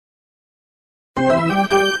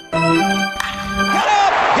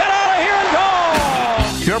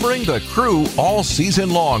Covering the Crew all season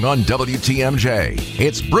long on WTMJ,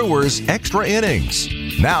 it's Brewers Extra Innings.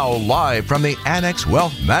 Now live from the Annex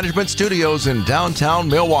Wealth Management Studios in downtown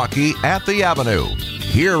Milwaukee at the Avenue.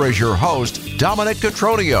 Here is your host, Dominic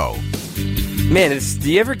Cotroneo. Man,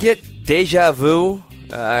 do you ever get deja vu?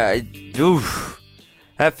 That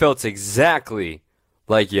felt exactly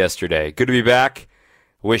like yesterday. Good to be back.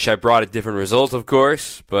 Wish I brought a different result, of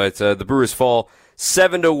course, but the Brewers fall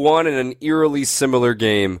 7-1 in an eerily similar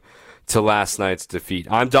game to last night's defeat.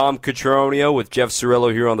 I'm Dom Cotroneo with Jeff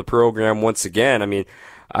Cirillo here on the program once again. I mean,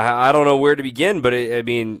 I don't know where to begin, but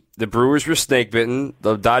the Brewers were snake-bitten.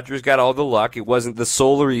 The Dodgers got all the luck. It wasn't the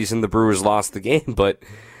sole reason the Brewers lost the game, but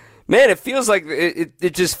man, it feels like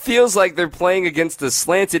it just feels like they're playing against a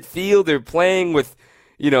slanted field. They're playing with,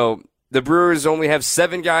 the Brewers only have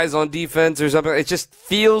 7 guys on defense or something. It just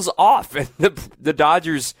feels off. And the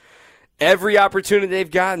Dodgers, every opportunity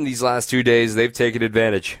they've gotten these last 2 days, they've taken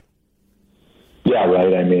advantage. Yeah,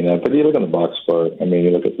 right. I mean, but you look on the box score. I mean,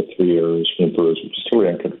 you look at the 3 errors from the Brewers, which is totally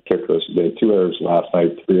uncharacteristic. They had 2 errors last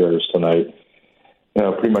night, 3 errors tonight.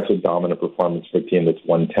 Pretty much a dominant performance for a team that's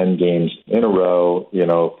won 10 games in a row.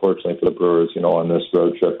 Fortunately for the Brewers, on this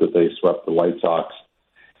road trip that they swept the White Sox,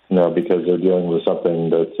 because they're dealing with something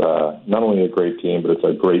that's not only a great team, but it's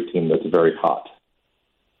a great team that's very hot.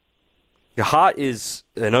 Hot is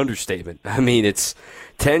an understatement. I mean, it's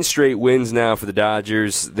 10 straight wins now for the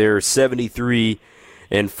Dodgers. They're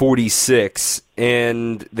 73-46,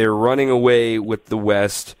 and they're running away with the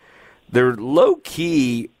West. They're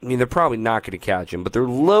low-key, they're probably not going to catch them, but they're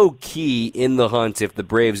low-key in the hunt if the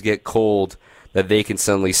Braves get cold, that they can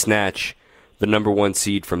suddenly snatch the number 1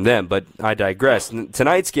 seed from them. But I digress.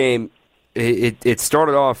 Tonight's game, it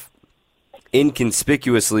started off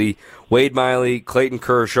inconspicuously. Wade Miley, Clayton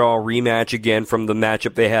Kershaw rematch again from the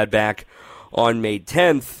matchup they had back on May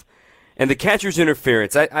 10th. And the catcher's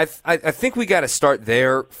interference, I think we got to start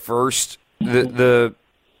there first. The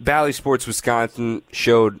Bally Sports Wisconsin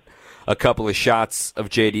showed a couple of shots of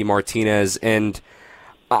J.D. Martinez, and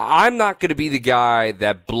I'm not going to be the guy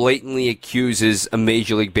that blatantly accuses a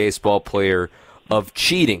Major League Baseball player of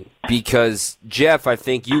cheating, because, Jeff, I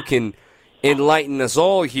think you can enlighten us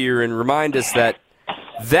all here and remind us that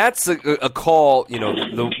that's a call.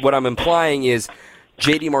 What I'm implying is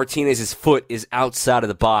J.D. Martinez's foot is outside of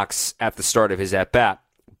the box at the start of his at-bat.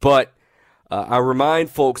 But I remind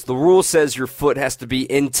folks, the rule says your foot has to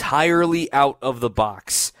be entirely out of the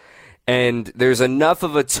box. And there's enough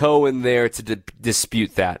of a toe in there to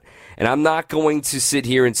dispute that. And I'm not going to sit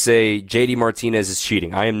here and say J.D. Martinez is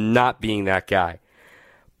cheating. I am not being that guy.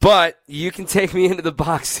 But you can take me into the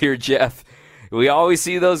box here, Jeff. We always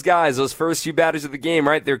see those guys, those first few batters of the game,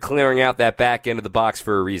 right? They're clearing out that back end of the box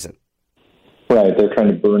for a reason. Right, they're trying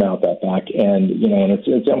to burn out that back end, and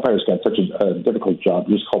it's umpires got such a difficult job.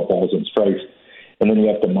 You just call balls and strikes, and then you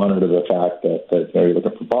have to monitor the fact that you're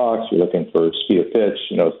looking for box, you're looking for speed of pitch,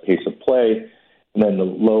 pace of play, and then the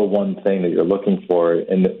low one thing that you're looking for.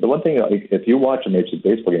 And the one thing, if you watch a Major League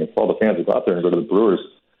Baseball game, if all the fans will go out there and go to the Brewers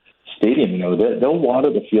Stadium, they'll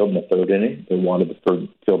water the field in the 3rd inning, they'll water the field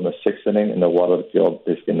in the 6th inning, and they'll water the field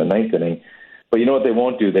basically in the 9th inning. But you know what they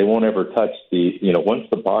won't do? They won't ever touch once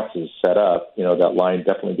the box is set up, that line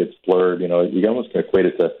definitely gets blurred. You almost can equate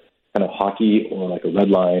it to kind of hockey, or like a red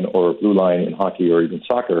line or a blue line in hockey, or even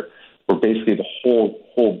soccer, where basically the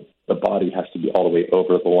the body has to be all the way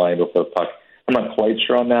over the line over the puck. I'm not quite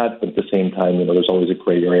sure on that, but at the same time, there's always a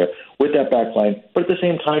gray area with that back line. But at the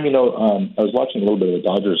same time, I was watching a little bit of the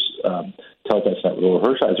Dodgers telecast net with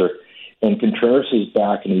Hershiser, and Contreras is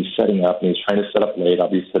back, and he's setting up, and he's trying to set up late,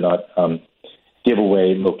 obviously not give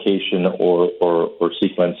away location or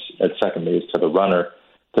sequence at second base to the runner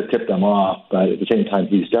to tip them off. But at the same time,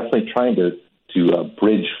 he's definitely trying to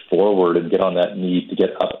bridge forward and get on that knee to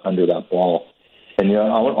get up under that ball. And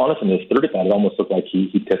honestly, in his 3rd at bat, it almost looked like he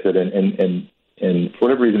tipped it, and for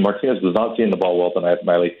whatever reason, Martinez was not seeing the ball well tonight,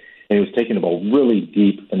 Miley, and he was taking the ball really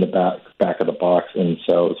deep in the back of the box. And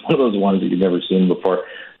so it's one of those ones that you've never seen before,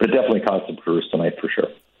 but it definitely caused the Brewers tonight for sure.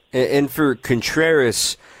 And for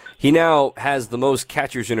Contreras, he now has the most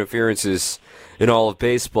catcher's interferences in all of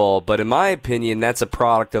baseball, but in my opinion, that's a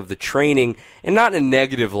product of the training, and not in a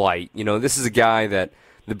negative light. This is a guy that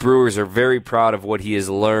the Brewers are very proud of what he has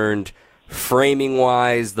learned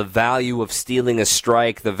framing-wise, the value of stealing a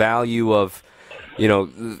strike, the value of,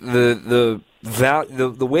 the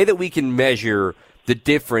way that we can measure the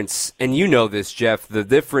difference, and this, Jeff, the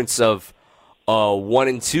difference of a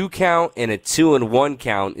 1-2 count and a 2-1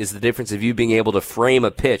 count is the difference of you being able to frame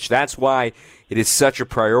a pitch. That's why it is such a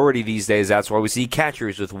priority these days. That's why we see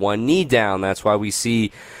catchers with one knee down. That's why we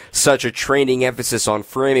see such a training emphasis on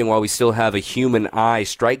framing while we still have a human eye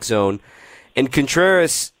strike zone. And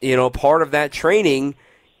Contreras, part of that training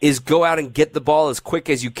is go out and get the ball as quick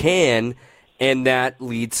as you can, and that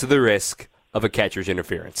leads to the risk of a catcher's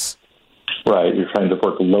interference. Right. You're trying to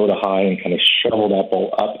work low to high and kind of shovel that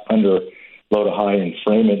ball up under low to high and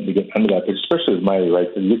frame it to get under that pitch, especially with Miley, right?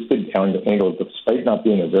 Because he gets good down angle despite not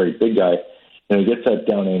being a very big guy. He gets that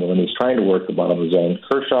down angle, and he's trying to work the bottom of the zone.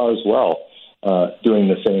 Kershaw as well, doing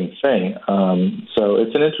the same thing. So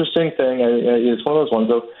it's an interesting thing. It's one of those ones,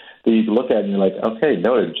 though, that you look at and you're like, okay,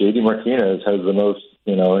 noted. J.D. Martinez has the most,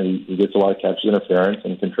 he gets a lot of catcher's interference,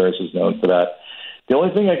 and Contreras is known for that. The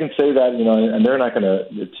only thing I can say that, and they're not going to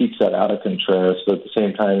teach that out of Contreras, but at the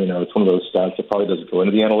same time, it's one of those stats that probably doesn't go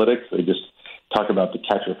into the analytics. They just talk about the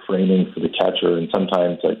catcher framing for the catcher, and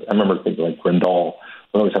sometimes, I remember thinking like Grindal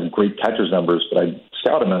would always have great catcher's numbers, but I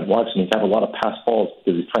scout him and watch, and he'd have a lot of pass balls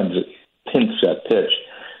because he's trying to pinch that pitch.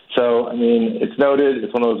 So, it's noted.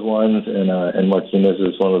 It's one of those ones, and Martinez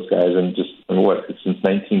is one of those guys, and since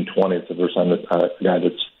 1920, it's the first time that a guy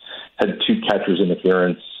that's had two catchers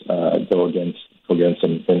interference go against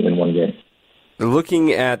him in one game.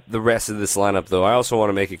 Looking at the rest of this lineup, though, I also want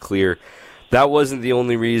to make it clear that wasn't the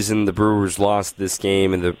only reason the Brewers lost this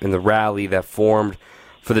game in the rally that formed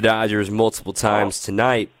for the Dodgers multiple times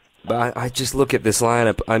tonight. But I just look at this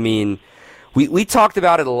lineup. We talked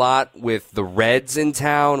about it a lot with the Reds in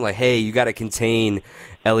town. Like, hey, you got to contain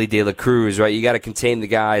Elly De La Cruz, right? You got to contain the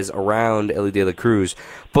guys around Elly De La Cruz.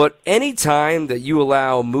 But any time that you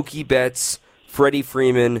allow Mookie Betts, Freddie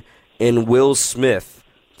Freeman, and Will Smith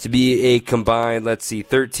to be a combined,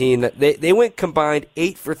 13. They went combined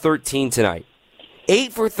 8 for 13 tonight.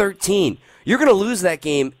 8 for 13. You're going to lose that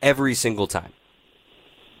game every single time.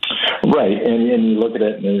 Right, and you look at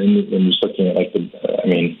it, and you're just looking at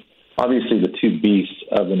obviously the two beasts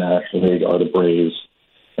of the National League are the Braves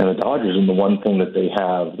and the Dodgers, and the one thing that they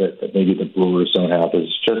have that maybe the Brewers don't have is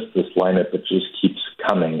just this lineup that just keeps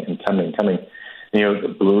coming and coming and coming.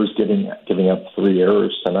 The Brewers giving up 3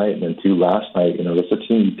 errors tonight and then 2 last night. That's a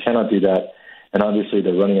team, you cannot do that. And obviously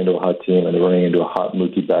they're running into a hot team, and they're running into a hot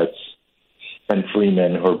Mookie Betts and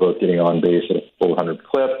Freeman, who are both getting on base at a 400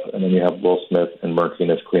 clip. And then you have Will Smith and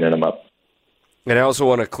Martinez cleaning them up. And I also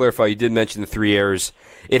want to clarify, you did mention the 3 errors.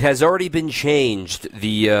 It has already been changed.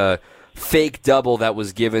 The fake double that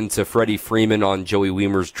was given to Freddie Freeman on Joey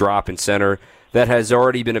Wiemer's drop in center, that has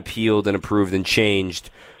already been appealed and approved and changed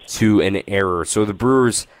to an error. So the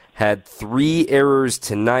Brewers had 3 errors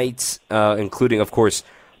tonight, including, of course,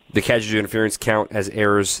 the catcher's interference count as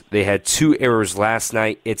errors. They had 2 errors last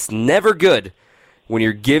night. It's never good when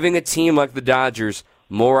you're giving a team like the Dodgers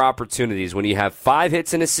more opportunities. When you have 5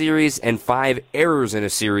 hits in a series and 5 errors in a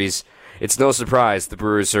series, it's no surprise the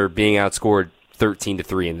Brewers are being outscored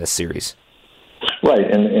 13-3 in this series. Right,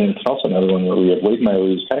 and it's also another one where we have Wade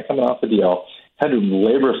Miley, who's kind of coming off the DL, had to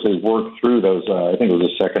laboriously work through those, I think it was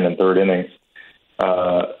the second and third innings.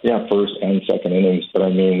 First and second innings. But,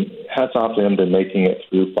 hats off to him to making it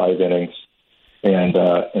through 5 innings. And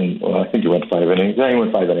I think he went 5 innings. Yeah, he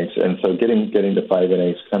went 5 innings. And so getting to 5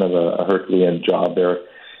 innings, kind of a Herculean job there.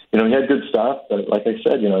 He had good stuff, but like I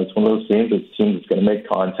said, it's one of those teams. It's a team that's going to make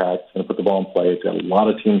contact, it's going to put the ball in play. It's got a lot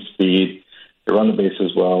of team speed. They run the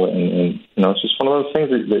bases well, and it's just one of those things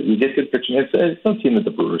that you get good pitching. It's no team that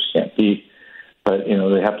the Brewers can't beat, but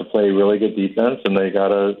they have to play really good defense, and they got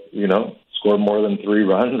to score more than 3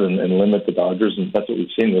 runs and limit the Dodgers, and that's what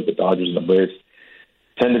we've seen with the Dodgers and the Braves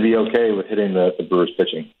tend to be okay with hitting the Brewers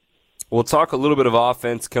pitching. We'll talk a little bit of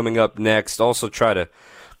offense coming up next. Also try to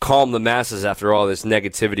calm the masses after all this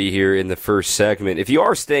negativity here in the first segment. If you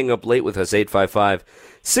are staying up late with us,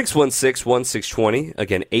 855-616-1620.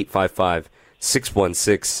 Again,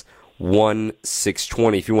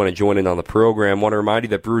 855-616-1620. If you want to join in on the program, I want to remind you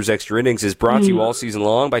that Brewers Extra Innings is brought to you all season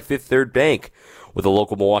long by Fifth Third Bank. With a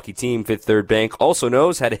local Milwaukee team, Fifth Third Bank also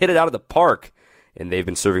knows how to hit it out of the park. And they've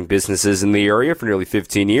been serving businesses in the area for nearly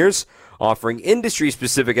 15 years, offering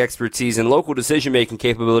industry-specific expertise and local decision-making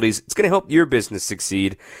capabilities. It's going to help your business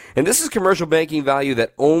succeed. And this is commercial banking value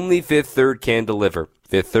that only Fifth Third can deliver.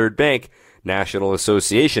 Fifth Third Bank, National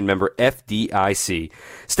Association member FDIC.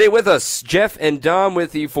 Stay with us. Jeff and Dom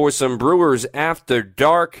with you for some Brewers After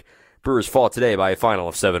Dark. Brewers fall today by a final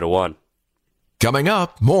of 7-1. Coming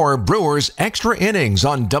up, more Brewers Extra Innings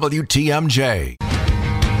on WTMJ.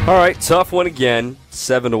 All right, tough one again.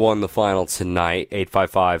 7-1 the final tonight.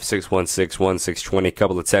 855-616-1620.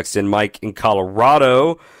 Couple of texts in. Mike in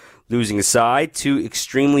Colorado losing aside, 2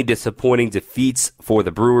 extremely disappointing defeats for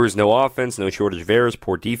the Brewers. No offense, no shortage of errors,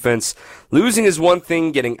 poor defense. Losing is one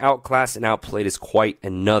thing, getting outclassed and outplayed is quite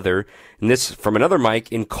another. And this from another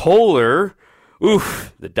Mike in Kohler.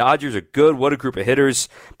 Oof, the Dodgers are good. What a group of hitters.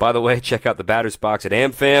 By the way, check out the batter's box at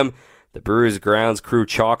AmFam. The Brewers grounds crew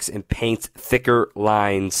chalks and paints thicker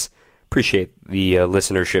lines. Appreciate the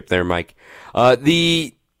listenership there, Mike. We're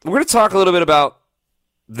going to talk a little bit about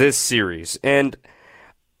this series. And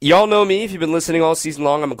y'all know me, if you've been listening all season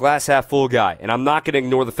long, I'm a glass half full guy. And I'm not going to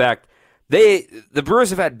ignore the fact the Brewers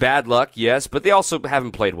have had bad luck, yes, but they also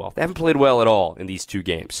haven't played well. They haven't played well at all in these 2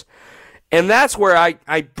 games. And that's where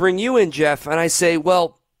I bring you in, Jeff, and I say,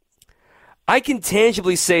 well, I can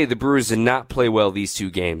tangibly say the Brewers did not play well these 2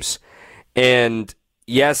 games. And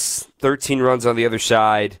yes, 13 runs on the other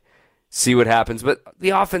side, see what happens. But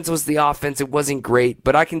the offense was the offense. It wasn't great.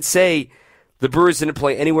 But I can say the Brewers didn't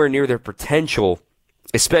play anywhere near their potential,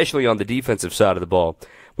 especially on the defensive side of the ball.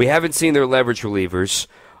 We haven't seen their leverage relievers.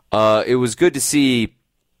 It was good to see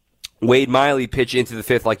Wade Miley pitch into the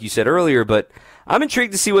 5th, like you said earlier, but I'm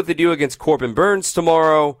intrigued to see what they do against Corbin Burns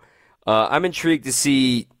tomorrow. I'm intrigued to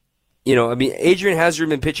see, Adrian Hazard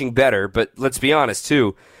been pitching better, but let's be honest,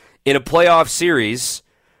 too. In a playoff series,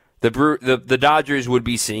 the Dodgers would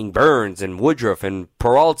be seeing Burns and Woodruff and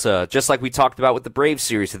Peralta, just like we talked about with the Braves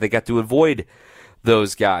series, that they got to avoid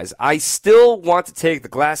those guys. I still want to take the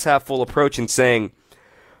glass half full approach in saying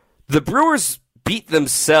the Brewers beat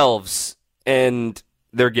themselves and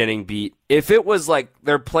they're getting beat. If it was like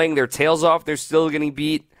they're playing their tails off, they're still getting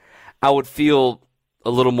beat, I would feel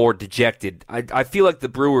a little more dejected. I feel like the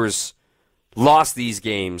Brewers lost these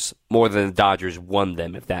games more than the Dodgers won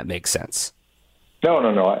them, if that makes sense. No.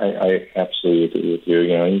 I absolutely agree with you.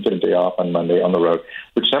 You get a day off on Monday on the road,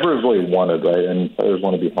 which never is really wanted, right? And players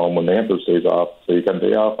want to be home when they have those days off. So you got a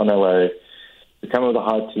day off on LA. You're coming with a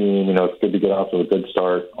hot team. It's good to get off to a good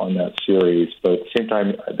start on that series. But at the same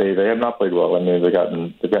time, they have not played well. I mean, they've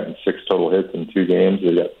gotten 6 total hits in 2 games.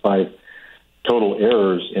 They've got 5 total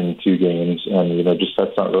errors in 2 games, and just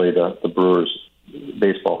that's not really the Brewers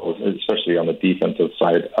baseball, especially on the defensive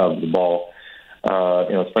side of the ball.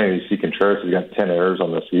 It's funny to see Contreras has got 10 errors on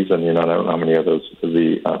the season. I don't know how many of those is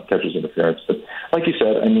the catcher's interference, but like you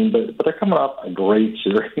said, but they're coming off a great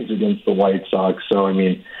series against the White Sox. So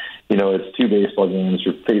it's 2 baseball games.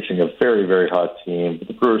 You're facing a very, very hot team. But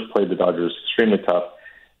the Brewers played the Dodgers extremely tough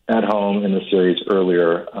at home in the series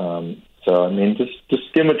earlier.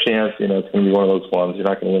 Just give them a chance. It's going to be one of those ones. You're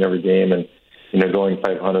not going to win every game, and going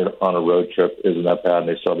 500 on a road trip isn't that bad. And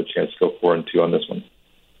they still have a chance to go 4-2 on this one.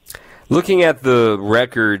 Looking at the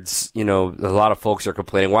records, a lot of folks are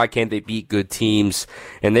complaining, why can't they beat good teams?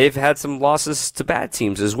 And they've had some losses to bad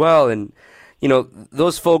teams as well. And,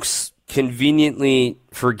 those folks conveniently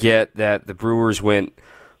forget that the Brewers went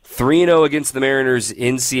 3-0 against the Mariners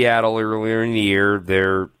in Seattle earlier in the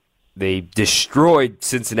year. They destroyed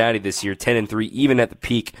Cincinnati this year, 10-3, even at the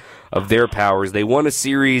peak of their powers. They won a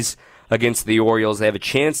series against the Orioles. They have a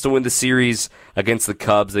chance to win the series against the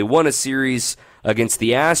Cubs. They won a series against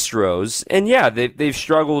the Astros. And yeah, they've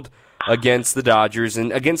struggled against the Dodgers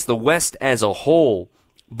and against the West as a whole.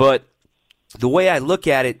 But the way I look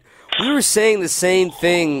at it, we were saying the same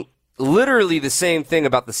thing, literally the same thing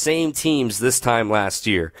about the same teams this time last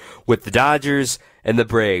year, with the Dodgers and the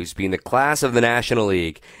Braves being the class of the National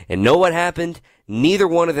League. And know what happened? Neither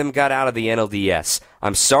one of them got out of the NLDS.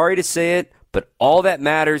 I'm sorry to say it, but all that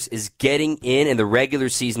matters is getting in, and the regular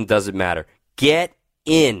season doesn't matter. Get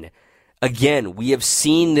in. Again, we have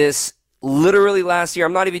seen this literally last year.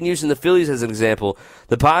 I'm not even using the Phillies as an example.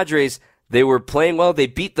 The Padres, they were playing well. They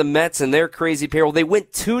beat the Mets and their crazy payroll. They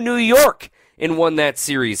went to New York and won that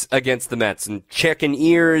series against the Mets and checking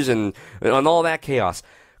ears and all that chaos.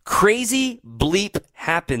 Crazy bleep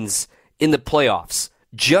happens in the playoffs.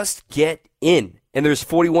 Just get in. And there's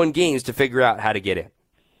 41 games to figure out how to get in.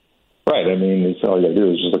 Right. It's all you got to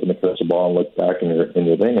do is just look in the crystal ball and look back in your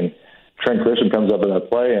thing. And Trent Grisham comes up with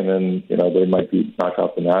that play, and then, they might knock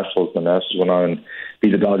off the Nationals. The Nationals went on and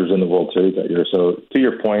beat the Dodgers in the World Series that year. So to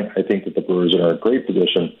your point, I think that the Brewers are in a great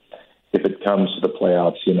position if it comes to the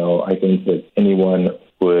playoffs. I think that anyone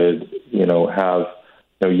would, have,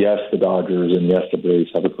 yes, the Dodgers and yes, the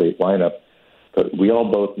Braves have a great lineup. But we all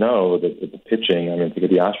both know that the pitching, think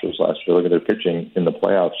of the Astros last year, look at their pitching in the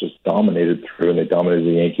playoffs, just dominated through, and they dominated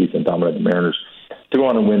the Yankees and dominated the Mariners to go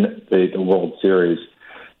on and win the World Series.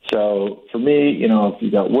 So for me, if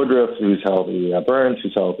you got Woodruff, who's healthy, you got Burns,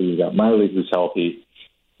 who's healthy, you got Miley, who's healthy,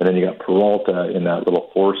 and then you got Peralta in that little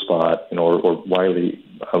 4 spot, or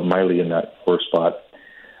Miley in that 4 spot.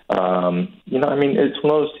 It's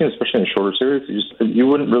one of those teams, especially in a shorter series. You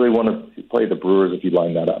wouldn't really want to play the Brewers if you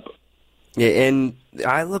line that up. Yeah, and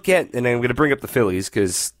I look at, and I'm going to bring up the Phillies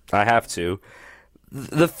because I have to.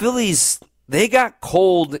 The Phillies, they got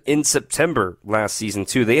cold in September last season,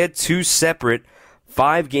 too. They had 2 separate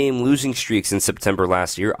 5-game losing streaks in September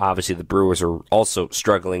last year. Obviously, the Brewers are also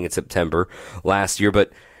struggling in September last year,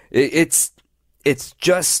 but it's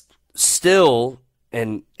just still,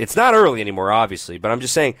 and it's not early anymore, obviously, but I'm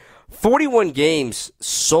just saying, 41 games,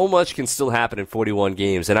 so much can still happen in 41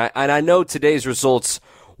 games. And I know today's results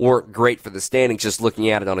weren't great for the standings just looking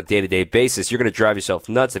at it on a day-to-day basis. You're going to drive yourself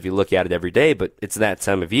nuts if you look at it every day, but it's that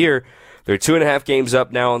time of year. They're 2.5 games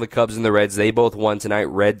up now on the Cubs and the Reds. They both won tonight.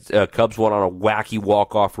 Cubs won on a wacky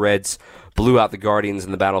walk-off. Reds blew out the Guardians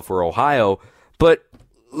in the battle for Ohio. But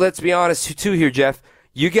let's be honest, too, here, Jeff.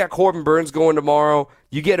 You got Corbin Burns going tomorrow.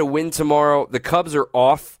 You get a win tomorrow. The Cubs are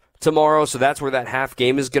off tomorrow, so that's where that half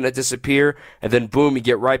game is going to disappear, and then boom, you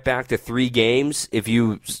get right back to 3 games if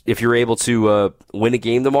you're able to win a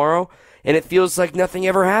game tomorrow, and it feels like nothing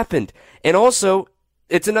ever happened. And also,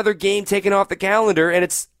 it's another game taken off the calendar, and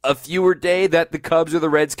it's a fewer day that the Cubs or the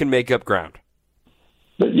Reds can make up ground.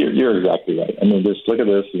 But you're exactly right. I mean, just look at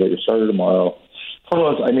this. You got your starter tomorrow.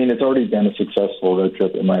 I mean, it's already been a successful road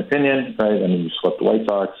trip, in my opinion, right? I mean, you swept the White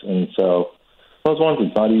Sox, and so those ones,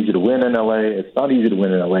 it's not easy to win in L.A. It's not easy to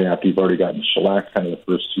win in L.A. after you've already gotten shellacked kind of the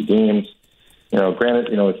first 2 games. Granted,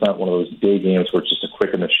 it's not one of those day games where it's just a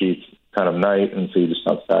quick in the sheets kind of night, and so you just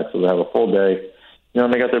bounce back. So they have a full day.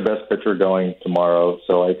 And they got their best pitcher going tomorrow,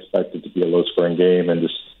 so I expect it to be a low-scoring game. And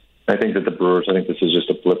I think that the Brewers, I think this is just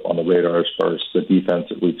a blip on the radar as far as the defense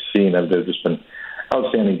that we've seen. They've just been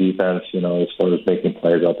outstanding defense, as far as making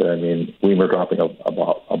plays out there. I mean, Weimer dropping a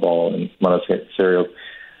ball and Montesero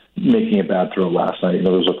making a bad throw last night.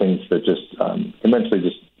 Those are things that just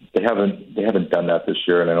eventually they haven't done that this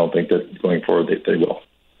year, and I don't think that going forward they will.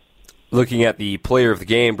 Looking at the player of the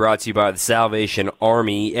game, brought to you by the Salvation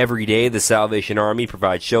Army. Every day, the Salvation Army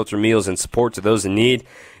provides shelter, meals, and support to those in need.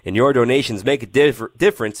 And your donations make a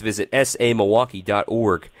difference. Visit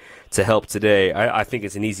samilwaukee.org to help today. I think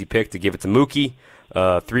it's an easy pick to give it to Mookie.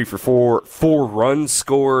 3 for 4, 4 runs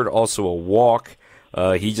scored, also a walk.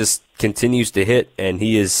 He just continues to hit, and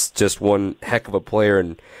he is just one heck of a player,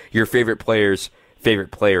 and your favorite player's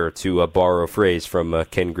favorite player, to borrow a phrase from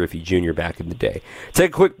Ken Griffey Jr. back in the day.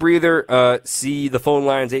 Take a quick breather. See the phone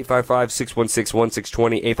lines,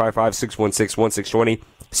 855-616-1620, 855-616-1620.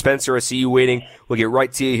 Spencer, I see you waiting. We'll get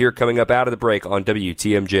right to you here coming up out of the break on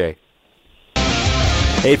WTMJ.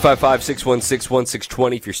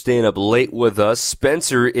 855-616-1620 if you're staying up late with us.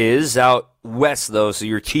 Spencer is out west, though, so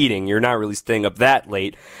you're cheating. You're not really staying up that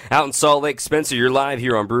late. Out in Salt Lake, Spencer, you're live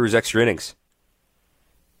here on Brewers Extra Innings.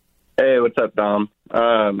 Hey, what's up, Dom?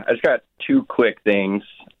 I just got 2 quick things.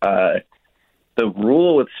 The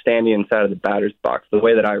rule with standing inside of the batter's box, the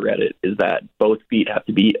way that I read it, is that both feet have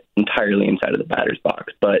to be entirely inside of the batter's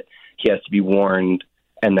box, but he has to be warned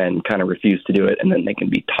and then kind of refuse to do it, and then they can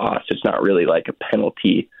be tossed. It's not really like a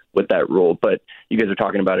penalty with that rule, but you guys were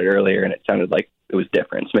talking about it earlier, and it sounded like it was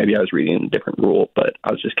different. So maybe I was reading a different rule, but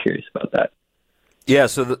I was just curious about that. Yeah,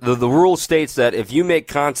 so the rule states that if you make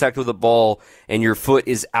contact with a ball and your foot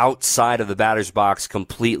is outside of the batter's box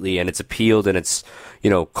completely, and it's appealed and it's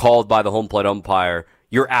called by the home plate umpire,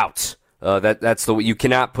 you're out. That's the way. You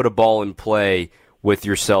cannot put a ball in play with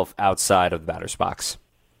yourself outside of the batter's box.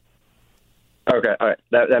 Okay, all right,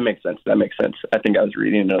 that makes sense. That makes sense. I think I was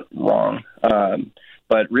reading it wrong,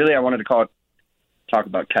 but really, I wanted to talk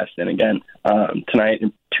about Keston again tonight.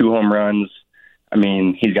 2 home runs. I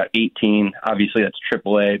mean, he's got 18. Obviously, that's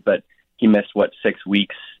AAA, but he missed, 6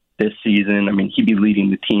 weeks this season. I mean, he'd be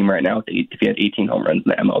leading the team right now if he had 18 home runs in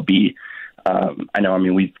the MLB. I know,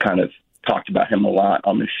 we've kind of talked about him a lot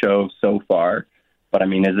on the show so far, but,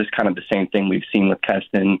 is this kind of the same thing we've seen with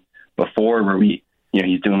Keston before where he's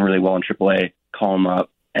doing really well in AAA, call him up,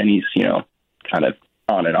 and he's, kind of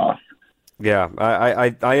on and off? Yeah,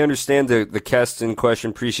 I understand the Keston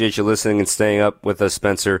question. Appreciate you listening and staying up with us,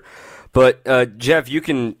 Spencer. But, Jeff, you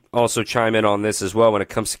can also chime in on this as well when it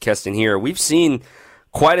comes to Keston here. We've seen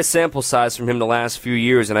quite a sample size from him the last few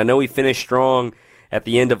years, and I know he finished strong at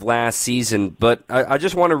the end of last season, but I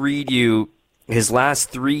just want to read you his last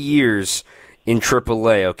 3 years in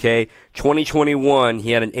AAA, okay? 2021,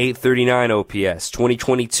 he had an 839 OPS.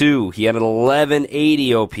 2022, he had an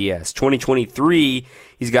 1180 OPS. 2023,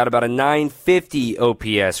 he's got about a 950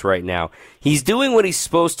 OPS right now. He's doing what he's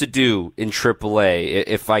supposed to do in AAA,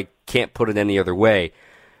 if I can't put it any other way.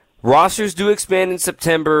 Rosters do expand in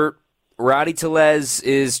September. Rowdy Tellez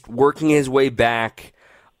is working his way back.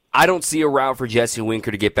 I don't see a route for Jesse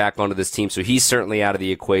Winker to get back onto this team, so he's certainly out of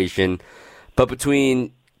the equation. But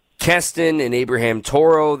between Keston and Abraham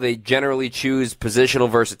Toro, they generally choose positional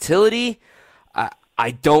versatility.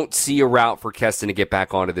 I don't see a route for Keston to get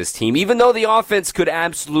back onto this team, even though the offense could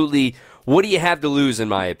absolutely. What do you have to lose, in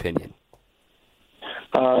my opinion?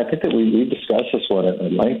 I think that we discussed this one at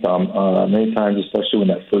length many times, especially when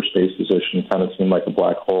that first base position kind of seemed like a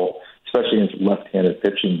black hole, especially against left-handed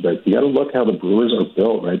pitching. But you got to look how the Brewers are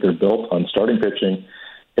built, right? They're built on starting pitching,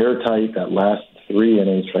 airtight, that last 3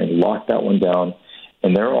 innings, trying to lock that one down.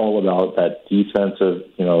 And they're all about that defensive,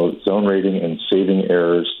 zone rating and saving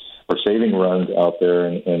errors or saving runs out there.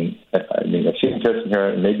 And I mean, I've seen Keston here,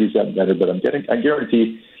 and maybe he's gotten better, but I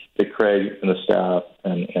guarantee that Craig and the staff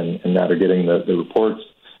and that are getting the reports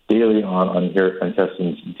daily on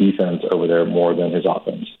Keston's defense over there more than his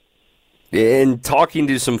offense. And talking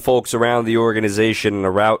to some folks around the organization and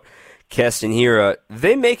around Keston here,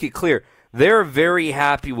 they make it clear they're very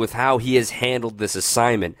happy with how he has handled this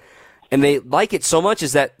assignment. And they like it so much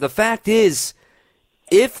is that the fact is,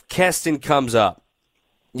 if Keston comes up,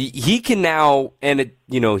 he can now, and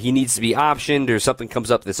he needs to be optioned or something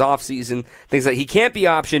comes up this offseason, things like he can't be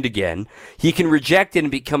optioned again. He can reject it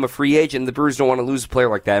and become a free agent, and the Brewers don't want to lose a player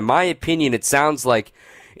like that. In my opinion, it sounds like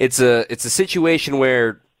it's a situation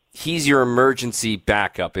where he's your emergency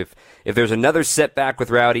backup. If there's another setback with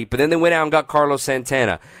Rowdy, but then they went out and got Carlos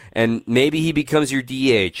Santana, and maybe he becomes your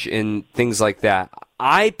DH and things like that.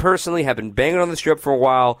 I personally have been banging on the strip for a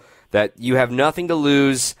while that you have nothing to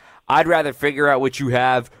lose. I'd rather figure out what you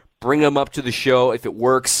have, bring them up to the show. If it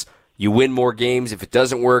works, you win more games. If it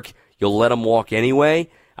doesn't work, you'll let them walk anyway.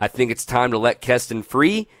 I think it's time to let Keston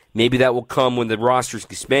free. Maybe that will come when the rosters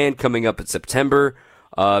expand coming up in September.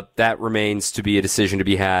 That remains to be a decision to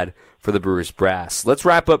be had for the Brewers brass. Let's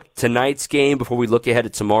wrap up tonight's game before we look ahead to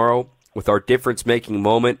tomorrow with our difference-making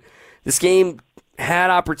moment. This game had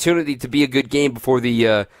opportunity to be a good game before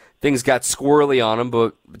the things got squirrely on them,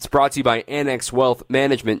 but it's brought to you by NX Wealth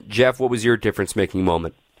Management. Jeff, what was your difference-making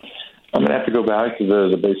moment? I'm going to have to go back to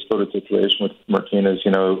the base-loaded situation with Martinez.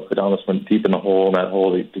 Adames went deep in the hole, in that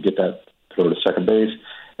hole to get that throw to second base.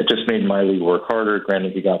 It just made Miley work harder.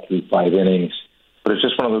 Granted, he got through 5 innings, but it's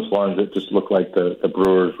just one of those ones that just looked like the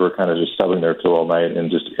Brewers were kind of just stubbing their toe all night.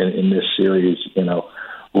 And just in this series,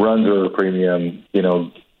 runs are a premium,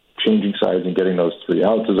 changing sides and getting those 3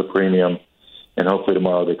 outs is a premium. And hopefully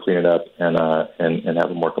tomorrow they clean it up and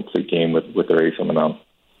have a more complete game with their ace on the mound.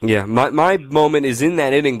 Yeah, my moment is in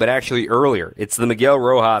that inning, but actually earlier. It's the Miguel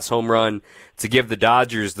Rojas home run to give the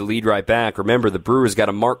Dodgers the lead right back. Remember, the Brewers got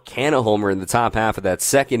a Mark Canha homer in the top half of that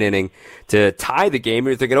second inning to tie the game.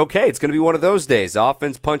 And you're thinking, okay, it's going to be one of those days. The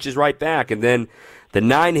offense punches right back. And then the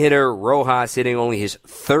 9-hitter, Rojas hitting only his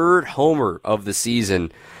 3rd homer of the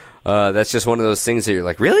season. That's just one of those things that you're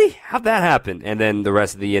like, really? How'd that happen? And then the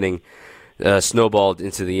rest of the inning snowballed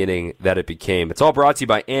into the inning that it became. It's all brought to you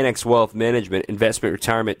by Annex Wealth Management, investment,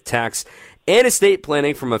 retirement, tax, and estate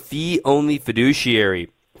planning from a fee-only fiduciary.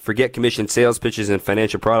 Forget commission sales pitches and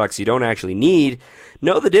financial products you don't actually need.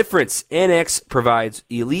 Know the difference. NX provides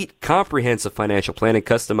elite, comprehensive financial planning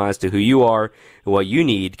customized to who you are and what you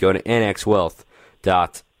need. Go to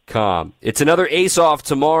nxwealth.com. It's another ace-off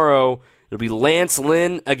tomorrow. It'll be Lance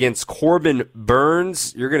Lynn against Corbin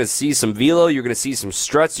Burns. You're going to see some velo. You're going to see some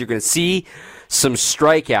struts. You're going to see some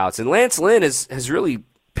strikeouts. And Lance Lynn has really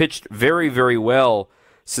pitched very, very well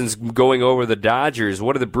since going over the Dodgers.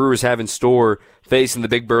 What do the Brewers have in store facing the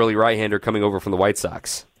big burly right-hander coming over from the White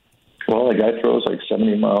Sox? Well, the guy throws like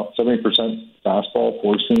 70% fastball,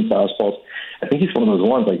 4-seam fastballs. I think he's one of those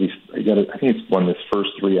ones. I think he's won his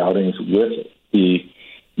first 3 outings with the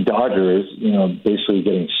Dodgers, basically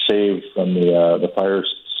getting saved from the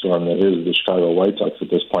firestorm that is the Chicago White Sox at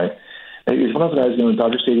this point. And he's one of the guys,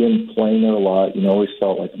 Dodger Stadium, playing there a lot. Always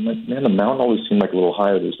felt like, man, the mound always seemed like a little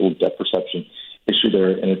higher. There's a little depth perception issue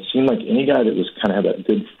there, and it seemed like any guy that was kind of had that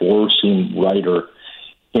good 4-seam rider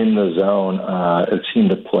in the zone, it seemed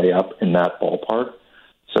to play up in that ballpark.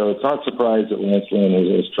 So it's not surprised that Lance Lynn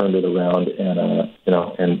has turned it around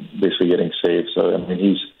and basically getting saved. So I mean,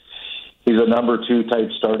 he's a number 2 type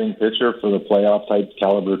starting pitcher for the playoff type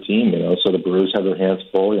caliber team. So the Brewers have their hands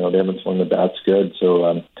full. They haven't swung the bats good.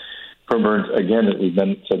 So Burns, again, we've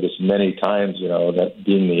said this many times. That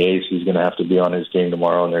being the ace, he's going to have to be on his game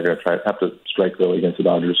tomorrow, and they're going to have to strike early against the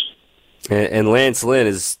Dodgers. And Lance Lynn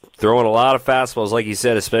is throwing a lot of fastballs, like you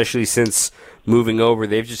said, especially since moving over.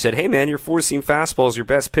 They've just said, hey, man, your 4-seam fastball is your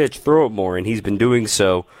best pitch. Throw it more. And he's been doing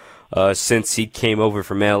so since he came over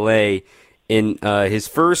from L.A. In his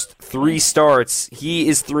first 3 starts, he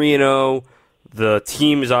is 3-0. The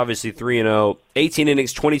team is obviously 3-0. 18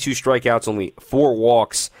 innings, 22 strikeouts, only 4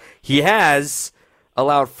 walks. He has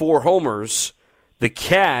allowed 4 homers. The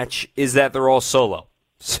catch is that they're all solo.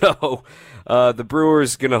 So the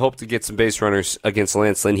Brewers going to hope to get some base runners against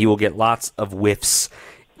Lance Lynn. He will get lots of whiffs,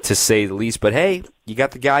 to say the least. But, hey, you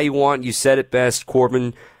got the guy you want. You said it best,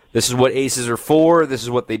 Corbin. This is what aces are for. This is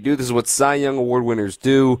what they do. This is what Cy Young Award winners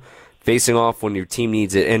do, facing off when your team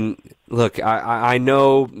needs it. And, look, I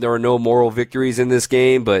know there are no moral victories in this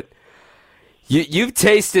game, but you've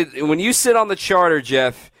tasted – when you sit on the charter,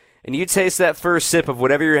 Jeff, and you taste that first sip of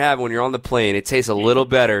whatever you're having when you're on the plane, it tastes a little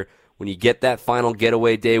better when you get that final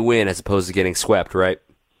getaway day win as opposed to getting swept, right?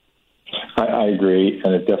 I agree,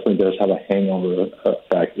 and it definitely does have a hangover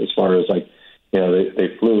effect as far as, like, you know,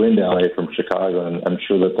 they flew into LA from Chicago, and I'm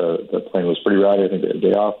sure that the plane was pretty rowdy. I think they had a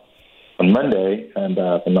day off on Monday, and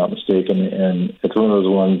if I'm not mistaken, and it's one of those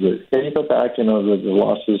ones that, yeah, you go back, you know, the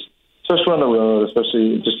losses, especially on the road,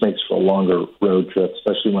 especially, it just makes for a longer road trip,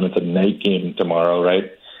 especially when it's a night game tomorrow,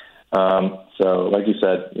 right? So, like you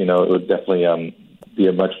said, you know, it would definitely be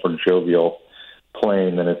a much more jovial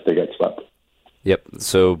plane than if they get swept. Yep.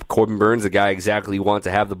 So Corbin Burns, the guy exactly you want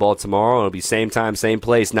to have the ball tomorrow. It'll be same time, same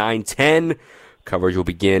place, 9:10. Coverage will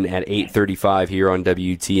begin at 8:35 here on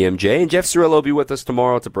WTMJ. And Jeff Cirillo will be with us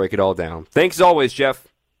tomorrow to break it all down. Thanks as always, Jeff.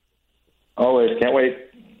 Always. Can't wait.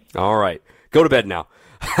 All right. Go to bed now.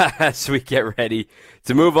 As we get ready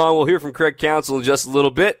to move on, we'll hear from Craig Counsell in just a little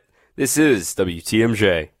bit. This is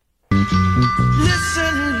WTMJ.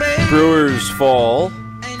 Listen, baby. Brewers fall,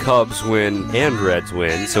 Cubs win, and Reds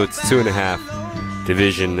win. So it's 2.5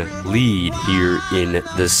 division lead here in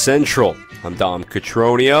the Central. I'm Dom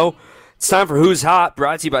Cotroneo. It's time for Who's Hot,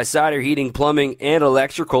 brought to you by Cider Heating, Plumbing, and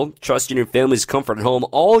Electrical. Trust in your family's comfort at home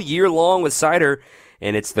all year long with Cider,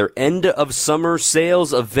 and it's their end of summer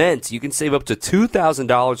sales event. You can save up to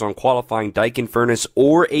 $2,000 on qualifying Daikin furnace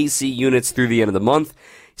or AC units through the end of the month.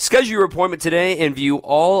 Schedule your appointment today and view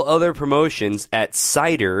all other promotions at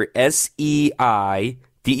Cider, SEIDER.com.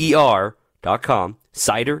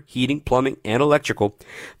 Cider, Heating, Plumbing, and Electrical.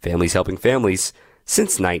 Families helping families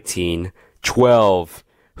since 1912.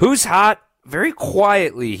 Who's hot? Very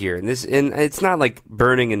quietly here. And it's not like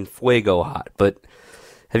burning in fuego hot, but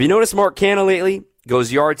have you noticed Mark Canha lately?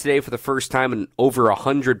 Goes yard today for the first time in over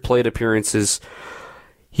 100 plate appearances.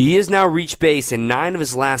 He has now reached base in 9 of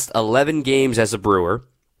his last 11 games as a Brewer.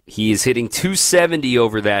 He is hitting .270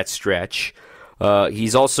 over that stretch.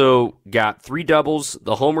 He's also got 3 doubles,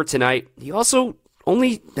 the homer tonight. He also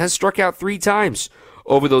only has struck out 3 times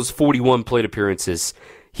over those 41 plate appearances.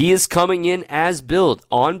 He is coming in as billed,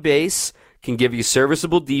 on base, can give you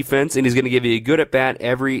serviceable defense, and he's going to give you a good at-bat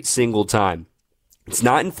every single time. It's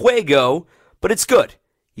not in fuego, but it's good.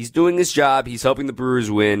 He's doing his job. He's helping the Brewers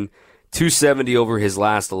win. .270 over his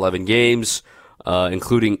last 11 games,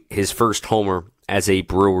 including his first homer as a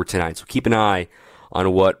Brewer tonight. So keep an eye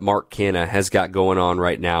on what Mark Canha has got going on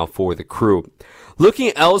right now for the Crew.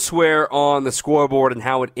 Looking elsewhere on the scoreboard and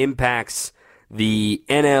how it impacts the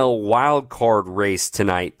NL wildcard race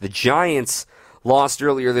tonight, the Giants lost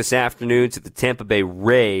earlier this afternoon to the Tampa Bay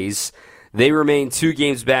Rays. They remain 2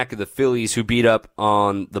 games back of the Phillies, who beat up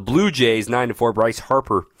on the Blue Jays 9-4. Bryce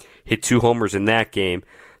Harper hit 2 homers in that game.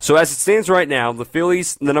 So as it stands right now, the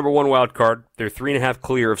Phillies, the number 1 wild card, they're 3.5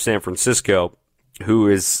 clear of San Francisco, who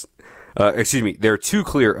is, they're 2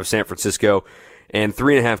 clear of San Francisco, and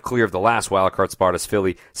 3.5 clear of the last wild card spot is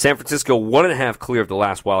Philly. San Francisco 1.5 clear of the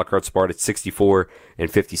last wild card spot at 64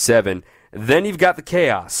 and 57. Then you've got the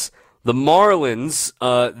chaos. The Marlins,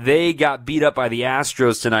 they got beat up by the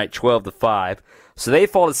Astros tonight, 12-5. So they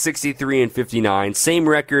fall to 63 and 59. Same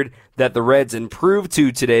record that the Reds improved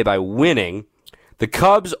to today by winning. The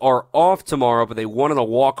Cubs are off tomorrow, but they won on a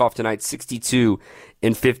walk-off tonight, 62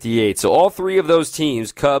 and 58. So all 3 of those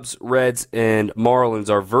teams, Cubs, Reds, and Marlins,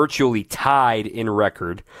 are virtually tied in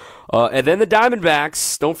record. And then the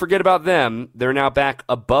Diamondbacks, don't forget about them. They're now back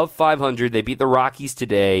above 500. They beat the Rockies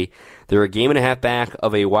today. They're a game and a half back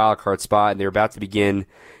of a wild card spot, and they're about to begin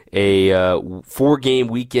a 4-game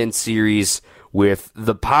weekend series with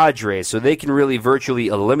the Padres. So they can really virtually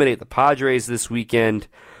eliminate the Padres this weekend,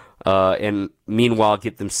 and meanwhile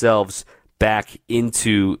get themselves back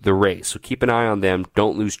into the race. So keep an eye on them.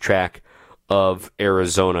 Don't lose track of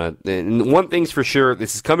Arizona. And one thing's for sure,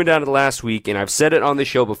 this is coming down to the last week, and I've said it on the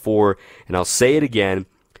show before, and I'll say it again.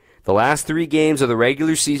 The last 3 games of the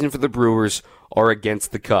regular season for the Brewers are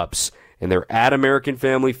against the Cubs, and they're at American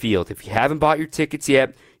Family Field. If you haven't bought your tickets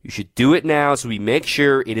yet, you should do it now so we make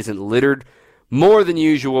sure it isn't littered more than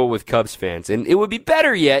usual with Cubs fans. And it would be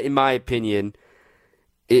better yet, in my opinion,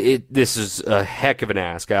 this is a heck of an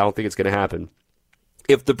ask. I don't think it's going to happen.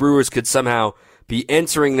 If the Brewers could somehow be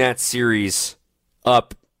entering that series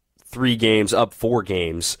up 3 games, up 4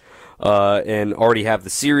 games, and already have the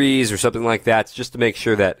series or something like that, just to make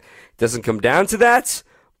sure that it doesn't come down to that.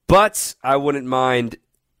 But I wouldn't mind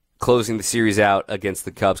closing the series out against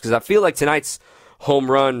the Cubs because I feel like tonight's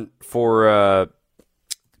home run for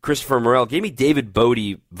Christopher Morel gave me David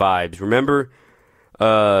Bodie vibes. Remember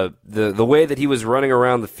the way that he was running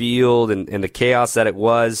around the field and the chaos that it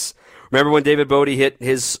was? Remember when David Bodie hit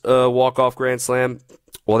his walk-off grand slam?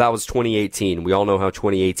 Well, that was 2018. We all know how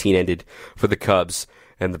 2018 ended for the Cubs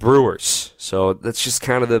and the Brewers. So that's just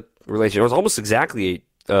kind of the relation. It was almost exactly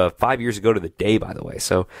 5 years ago to the day, by the way.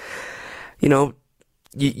 So,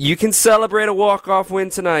 you can celebrate a walk-off win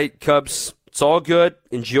tonight, Cubs. It's all good.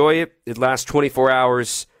 Enjoy it. It lasts 24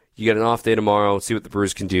 hours. You get an off day tomorrow. See what the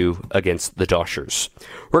Brewers can do against the Dodgers.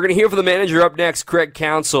 We're going to hear from the manager up next, Craig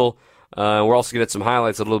Counsell. We're also going to get some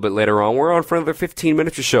highlights a little bit later on. We're on for another 15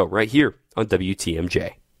 minutes or so right here on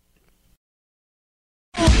WTMJ.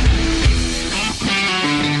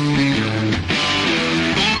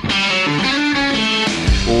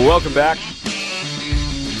 Welcome back.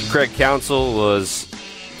 Craig Counsell was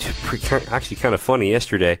actually kind of funny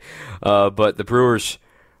yesterday, but the Brewers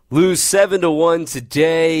lose 7-1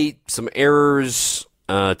 today. Some errors,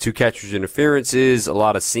 2 catchers' interferences, a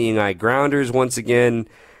lot of seeing eye grounders once again.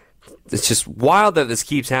 It's just wild that this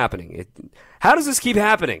keeps happening. How does this keep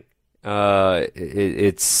happening?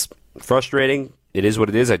 It's frustrating. It is what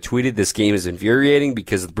it is. I tweeted this game is infuriating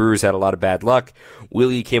because the Brewers had a lot of bad luck.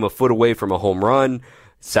 Willie came a foot away from a home run.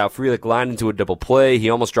 Sal Frelick lined into a double play. He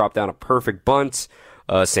almost dropped down a perfect bunt.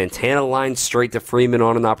 Santana lined straight to Freeman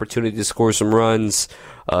on an opportunity to score some runs.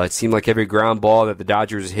 It seemed like every ground ball that the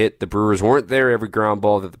Dodgers hit, the Brewers weren't there. Every ground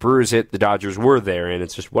ball that the Brewers hit, the Dodgers were there. And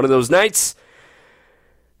it's just one of those nights.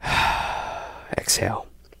 Exhale.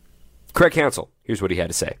 Craig Counsell, here's what he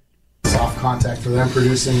had to say. Soft contact for them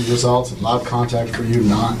producing results and loud contact for you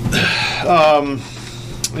not.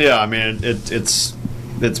 Yeah, I mean it's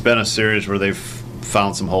been a series where they've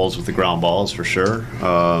found some holes with the ground balls for sure,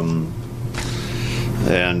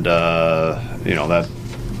 that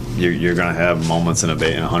you're going to have moments in a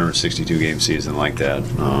 162 game season like that.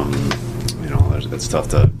 It's tough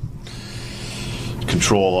to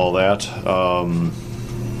control all that.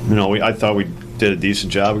 I thought we did a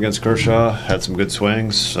decent job against Kershaw. Had some good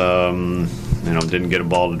swings. Didn't get a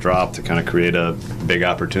ball to drop to kind of create a big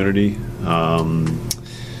opportunity.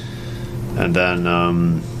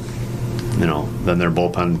 Then their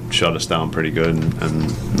bullpen shut us down pretty good,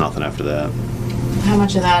 and nothing after that. How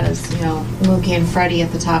much of that is, Mookie and Freddie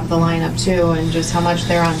at the top of the lineup too, and just how much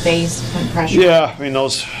they're on base and pressure? Yeah, I mean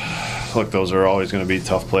those are always going to be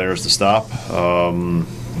tough players to stop,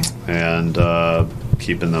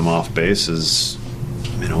 keeping them off base is,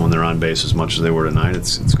 when they're on base as much as they were tonight,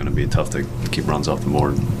 it's going to be tough to keep runs off the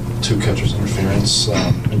board. 2 catchers interference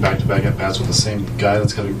and back-to-back at-bats with the same guy.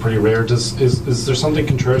 That's got to be pretty rare. Is there something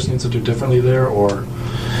Contreras needs to do differently there, or do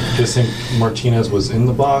you think Martinez was in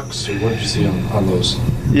the box, or what did you see on those?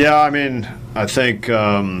 Yeah, I mean, I think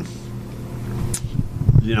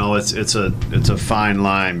it's a fine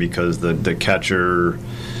line because the catcher,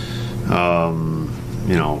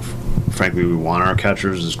 frankly, we want our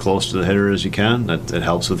catchers as close to the hitter as you can. That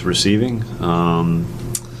helps with receiving.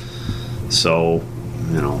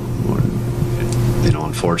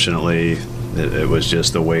 Unfortunately, it was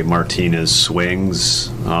just the way Martinez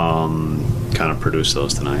swings kind of produced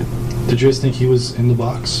those tonight. Did you guys think he was in the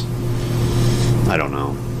box? I don't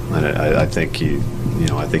know. I think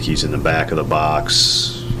he's in the back of the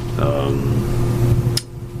box.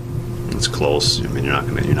 It's close. I mean, you're not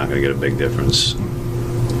gonna get a big difference.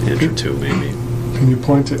 Inch or 2, maybe. Can you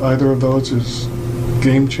point to either of those as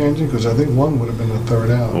game-changing? Because I think one would have been the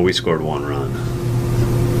third out. Well, we scored 1 run.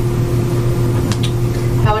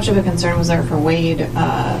 How much of a concern was there for Wade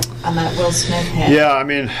on that Will Smith hit? Yeah, I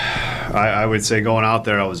mean, I would say going out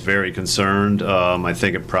there, I was very concerned. I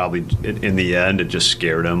think in the end, it just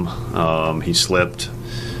scared him. He slipped.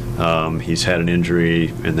 He's had an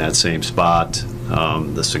injury in that same spot,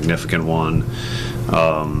 the significant one.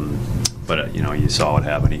 But you saw what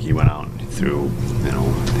happened. He went out and threw,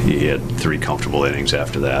 he had 3 comfortable innings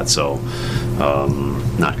after that, so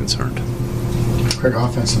not concerned. Craig,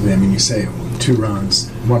 offensively, I mean, you say 2 runs,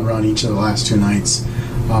 1 run each of the last 2 nights.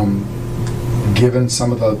 Given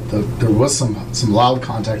some of there was some loud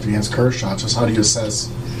contact against Kershaw, just how do you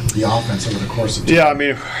assess the offense over the course of 2 Yeah, I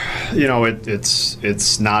mean,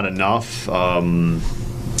 it's not enough.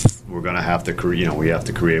 We're going to have to we have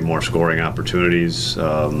to create more scoring opportunities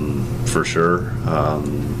for sure.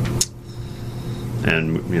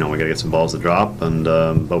 And we got to get some balls to drop,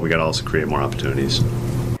 but we got to also create more opportunities.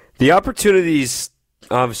 The opportunities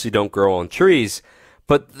obviously don't grow on trees,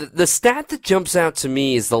 but the stat that jumps out to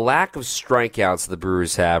me is the lack of strikeouts the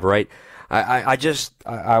Brewers have, right? I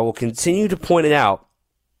will continue to point it out.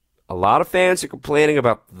 a lot of fans are complaining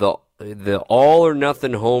about the all or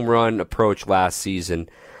nothing home run approach last season.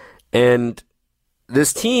 And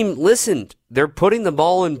this team listened. They're putting the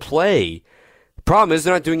ball in play. The problem is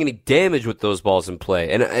they're not doing any damage with those balls in play.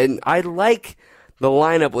 And I like the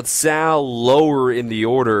lineup with Sal lower in the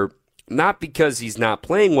order, not because he's not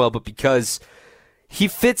playing well, but because he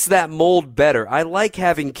fits that mold better. I like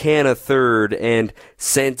having Canna third and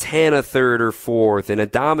Santana third or fourth and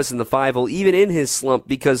Adames in the 5-hole, even in his slump,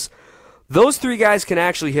 because those three guys can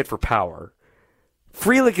actually hit for power.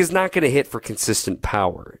 Frelick is not going to hit for consistent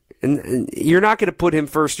power. And you're not going to put him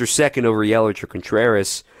first or second over Yelich or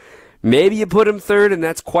Contreras. Maybe you put him third, and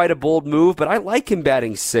that's quite a bold move, but I like him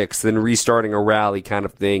batting sixth and restarting a rally kind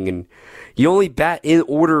of thing. And you only bat in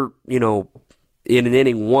order, in an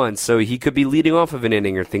inning once, so he could be leading off of an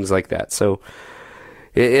inning or things like that. So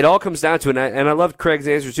it all comes down to it. And I loved Craig's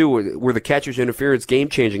answer, too, where the catcher's interference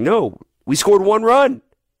game-changing. No, we scored one run.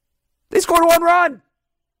 They scored one run.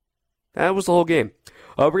 That was the whole game.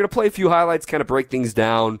 We're going to play a few highlights, kind of break things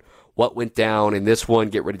down, what went down in this one,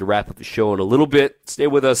 get ready to wrap up the show in a little bit. Stay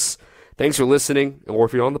with us. Thanks for listening. Or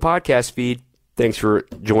if you're on the podcast feed, thanks for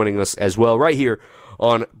joining us as well right here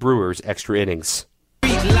on Brewers Extra Innings.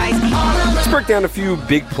 Let's break down a few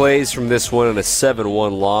big plays from this one and a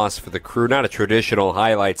 7-1 loss for the Crew. Not a traditional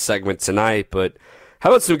highlight segment tonight, but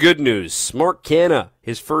how about some good news? Mark Canha,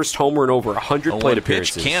 his first homer in over 100 plate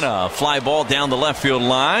appearances. Canha, fly ball down the left field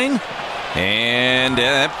line. And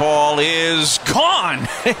that ball is gone.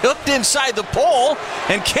 Hooked inside the pole,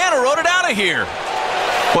 and Canha rode it out of here.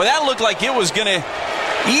 Boy, that looked like it was going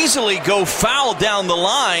to easily go foul down the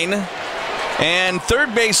line. And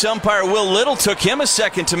third base umpire Will Little took him a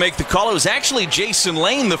second to make the call. It was actually Jason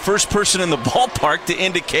Lane, the first person in the ballpark, to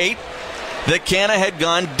indicate that Canha had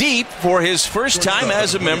gone deep for his first time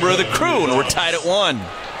as a member of the Crew, and we're tied at 1.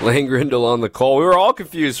 Lane Grindle on the call. We were all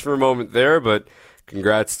confused for a moment there, but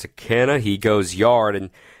congrats to Canha. He goes yard,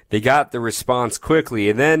 and they got the response quickly.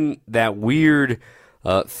 And then that weird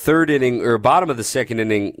third inning, or bottom of the second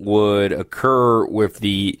inning, would occur with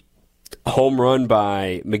the home run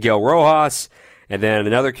by Miguel Rojas, and then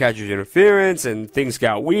another catcher's interference, and things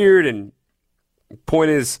got weird. And point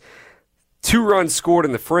is, 2 runs scored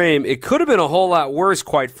in the frame. It could have been a whole lot worse,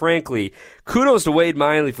 quite frankly. Kudos to Wade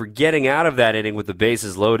Miley for getting out of that inning with the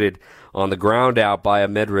bases loaded on the ground out by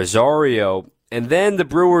Ahmed Rosario. And then the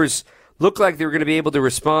Brewers looked like they were going to be able to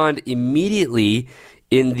respond immediately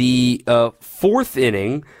in the 4th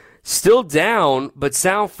inning. Still down, but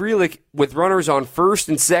Sal Frelick with runners on first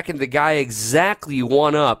and second, the guy exactly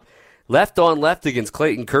one up. Left on left against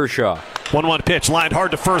Clayton Kershaw. 1-1 pitch, lined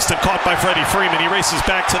hard to first and caught by Freddie Freeman. He races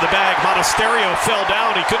back to the bag. Monasterio fell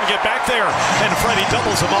down. He couldn't get back there, and Freddie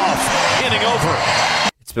doubles him off. Inning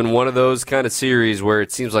over. It's been one of those kind of series where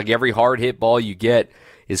it seems like every hard hit ball you get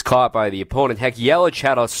is caught by the opponent. Heck, Yelich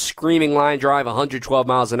had a screaming line drive, 112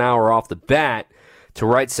 miles an hour off the bat to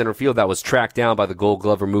right center field. That was tracked down by the Gold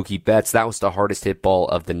Glover Mookie Betts. That was the hardest hit ball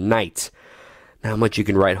of the night. Not much you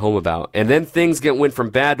can write home about. And then things went from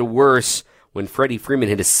bad to worse when Freddie Freeman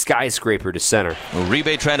hit a skyscraper to center.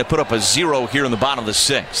 Uribe trying to put up a 0 here in the bottom of the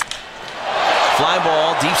 6th. Fly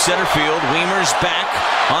ball, deep center field. Weimer's back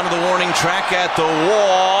onto the warning track at the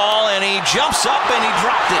wall, and he jumps up and he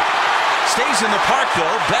dropped it. Stays in the park,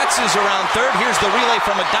 though. Betts is around third. Here's the relay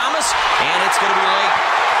from Adames, and it's going to be late.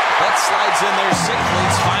 Betts slides in there safely.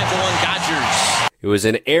 It's 5-1 Dodgers. It was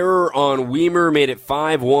an error on Weimer, made it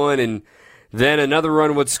 5-1, and then another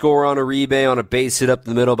run would score on Uribe on a base hit up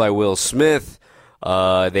the middle by Will Smith.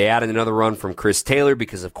 They added another run from Chris Taylor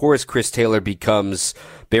because, of course, Chris Taylor becomes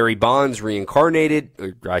Barry Bonds reincarnated,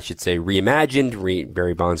 or I should say reimagined.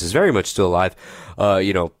 Barry Bonds is very much still alive,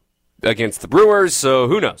 against the Brewers, so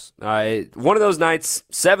who knows? One of those nights,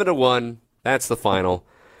 7-1, that's the final.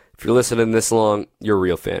 If you're listening this long, you're a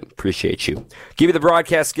real fan. Appreciate you. Give you the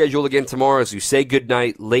broadcast schedule again tomorrow as we say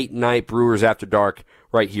goodnight, late night Brewers After Dark,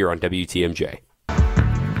 right here on WTMJ.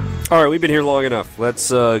 All right, we've been here long enough. Let's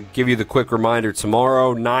give you the quick reminder.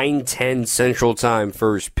 Tomorrow, 9:10 Central Time,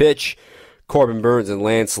 first pitch. Corbin Burns and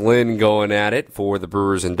Lance Lynn going at it for the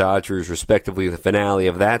Brewers and Dodgers, respectively, the finale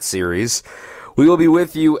of that series. We will be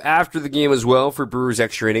with you after the game as well for Brewers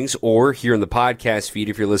Extra Innings, or here in the podcast feed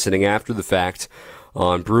if you're listening after the fact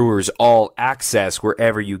on Brewers All Access,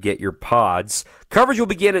 wherever you get your pods. Coverage will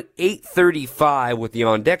begin at 8:35 with the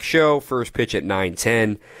On Deck Show, first pitch at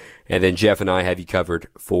 9:10, and then Jeff and I have you covered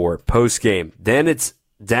for postgame. Then it's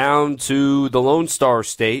down to the Lone Star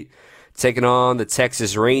State, taking on the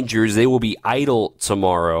Texas Rangers. They will be idle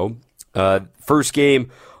tomorrow. First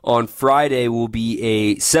game on Friday will be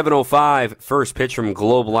a 7:05 first pitch from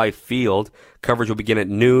Globe Life Field. Coverage will begin at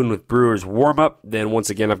noon with Brewers warm-up. Then once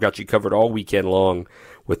again, I've got you covered all weekend long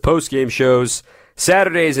with post-game shows.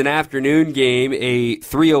 Saturday is an afternoon game, a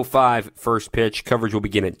 3:05 first pitch. Coverage will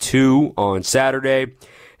begin at 2 on Saturday.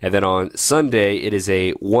 And then on Sunday, it is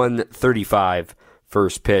a 1:35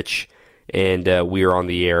 first pitch. And we are on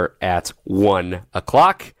the air at 1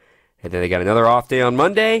 o'clock. And then they got another off day on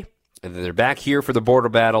Monday. And then they're back here for the border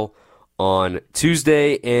battle on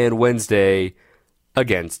Tuesday and Wednesday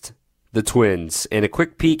against the Twins. And a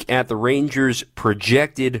quick peek at the Rangers'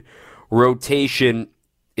 projected rotation.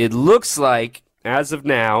 It looks like, as of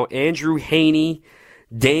now, Andrew Heaney,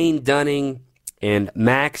 Dane Dunning, and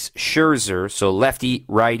Max Scherzer, so lefty,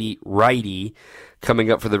 righty, coming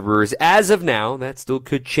up for the Brewers. As of now, that still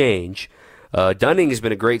could change. Dunning has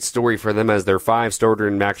been a great story for them as their 5 starter,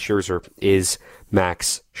 and Max Scherzer is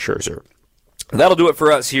Max Scherzer. That'll do it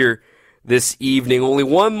for us here this evening. Only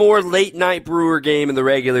one more late-night Brewer game in the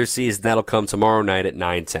regular season. That'll come tomorrow night at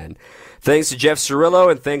 9:10. Thanks to Jeff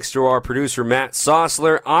Cirillo, and thanks to our producer, Matt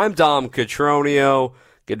Sossler. I'm Dom Cotroneo.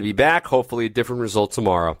 Good to be back. Hopefully a different result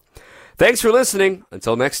tomorrow. Thanks for listening.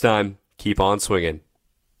 Until next time, keep on swinging.